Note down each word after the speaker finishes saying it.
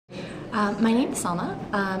My name is Salma.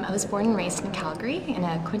 I was born and raised in Calgary in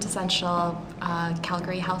a quintessential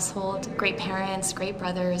Calgary household. Great parents, great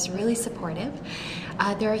brothers, really supportive.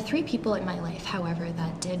 There are three people in my life, however,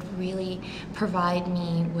 that did really provide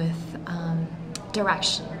me with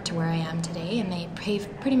direction to where I am today, and they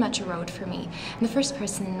paved pretty much a road for me. And the first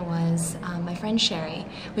person was my friend Sherry.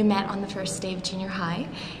 We met on the first day of junior high,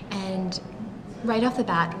 and right off the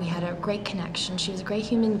bat, we had a great connection. She was a great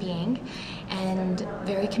human being and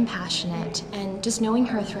very compassionate. And just knowing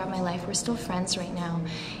her throughout my life, we're still friends right now,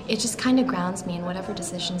 it just kind of grounds me in whatever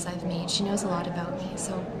decisions I've made. She knows a lot about me.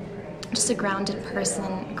 So just a grounded person,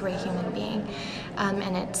 a great human being.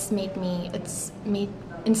 And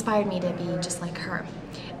inspired me to be just like her.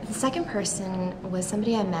 The second person was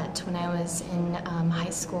somebody I met when I was in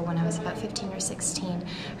high school, when I was about 15 or 16.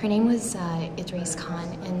 Her name was Idris Khan,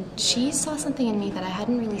 and she saw something in me that I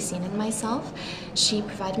hadn't really seen in myself. She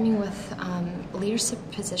provided me with leadership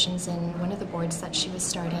positions in one of the boards that she was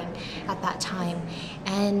starting at that time,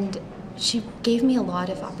 and she gave me a lot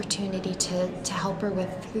of opportunity to help her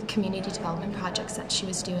with the community development projects that she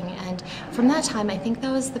was doing. And from that time, I think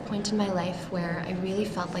that was the point in my life where I really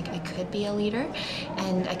felt like I could be a leader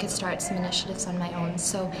and I could start some initiatives on my own.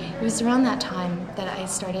 So it was around that time that I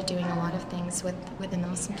started doing a lot of things within the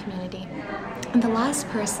Muslim community. And the last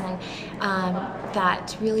person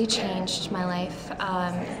that really changed my life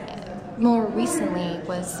more recently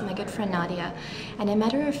was my good friend Nadia, and I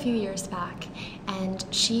met her a few years back, and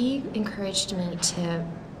she encouraged me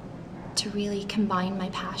to really combine my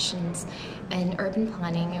passions in urban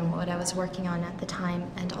planning and what I was working on at the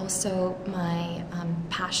time, and also my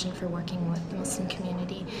passion for working with the Muslim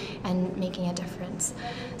community and making a difference.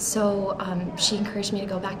 So she encouraged me to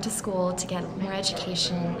go back to school to get more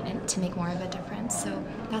education and to make more of a difference. So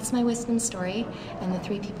that's my wisdom story and the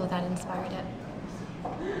three people that inspired it.